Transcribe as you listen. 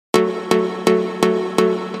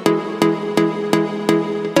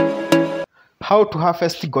How to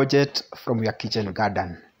harvest courgette from your kitchen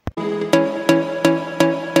garden.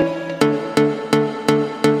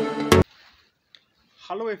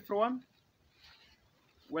 Hello everyone,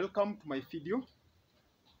 welcome to my video.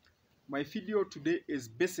 My video today is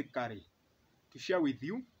basically to share with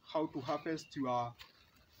you how to harvest your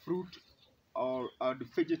fruit or the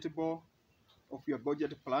vegetable of your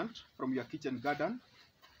courgette plant from your kitchen garden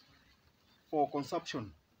for consumption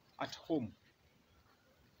at home.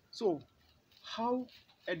 So how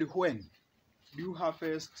and when do you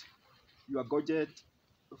harvest your courgette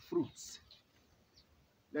fruits?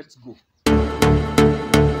 Let's go.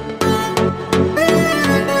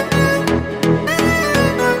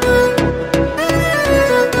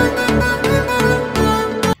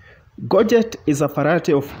 Courgette is a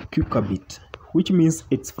variety of cucurbit, which means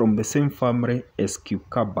it's from the same family as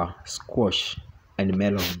cucumber, squash, and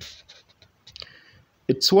melon.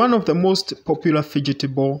 It's one of the most popular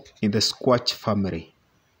vegetable in the squash family.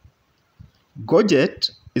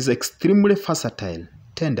 Courgette is extremely versatile,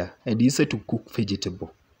 tender, and easy to cook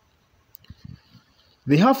vegetable.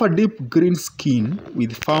 They have a deep green skin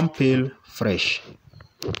with firm pale flesh.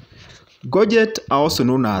 Courgette are also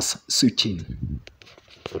known as zucchini.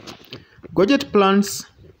 Courgette plants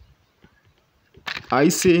are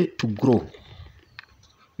easy to grow.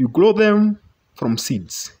 You grow them from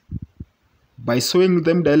seeds by sowing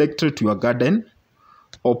them directly to your garden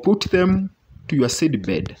or put them to your seed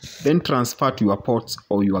bed, then transfer to your pots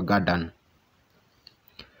or your garden.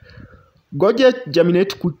 Courgette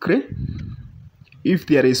germinate quickly if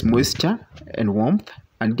there is moisture and warmth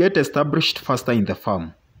and get established faster in the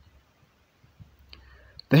farm.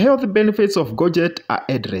 The health benefits of courgette are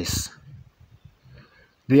endless.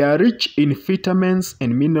 They are rich in vitamins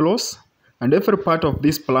and minerals, and every part of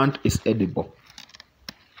this plant is edible.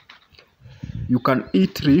 You can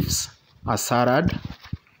eat leaves as salad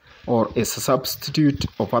or as a substitute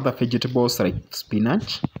of other vegetables like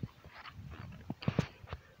spinach.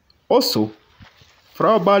 Also,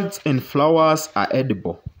 flower buds and flowers are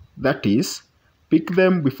edible. That is, pick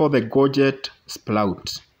them before the courgette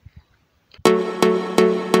sprout.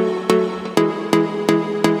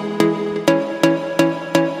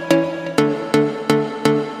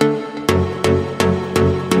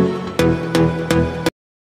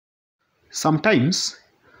 Sometimes,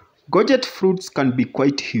 courgette fruits can be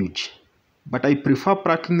quite huge, but I prefer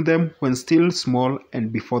plucking them when still small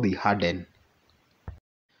and before they harden.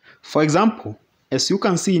 For example, as you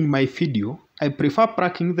can see in my video, I prefer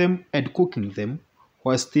plucking them and cooking them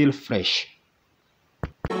while still fresh.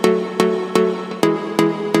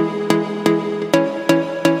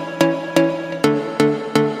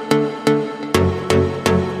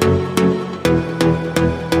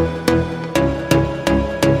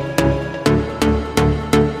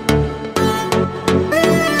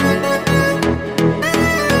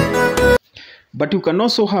 But you can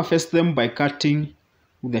also harvest them by cutting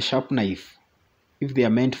with a sharp knife if they are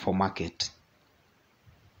meant for market.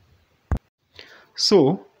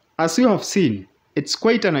 So, as you have seen, it's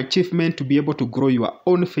quite an achievement to be able to grow your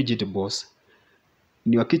own vegetables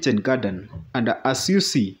in your kitchen garden. And as you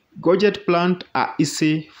see, courgette plants are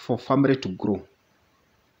easy for family to grow.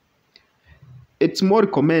 It's more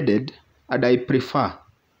recommended, and I prefer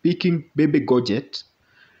picking baby courgette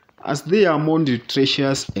as they are more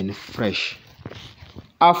nutritious and fresh.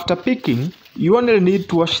 After picking, you only need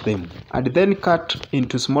to wash them and then cut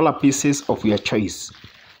into smaller pieces of your choice.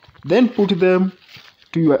 Then put them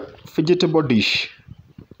to your vegetable dish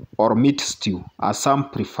or meat stew, as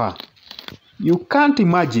some prefer. You can't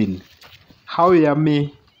imagine how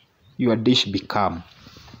yummy your dish becomes.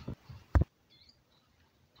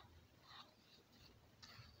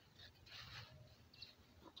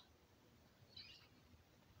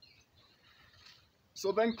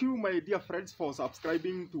 So thank you, my dear friends, for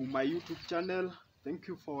subscribing to my YouTube channel. Thank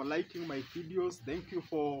you for liking my videos. Thank you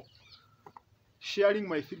for sharing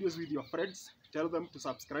my videos with your friends. Tell them to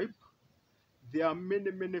subscribe. There are many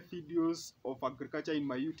videos of agriculture in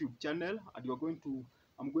my YouTube channel, and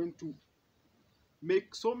I'm going to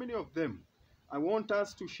make so many of them. I want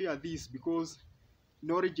us to share this because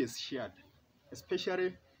knowledge is shared,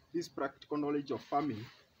 especially this practical knowledge of farming.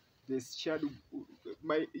 This shared,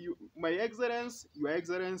 my excellence, your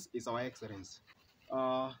excellence is our excellence.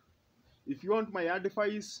 If you want my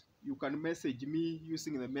advice, you can message me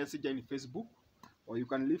using the messenger in Facebook, or you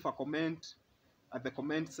can leave a comment at the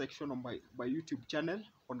comment section on my YouTube channel,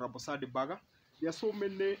 Honorable Sadi Baga. There are so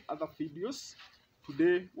many other videos.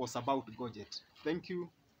 Today was about courgette. Thank you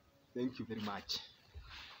very much.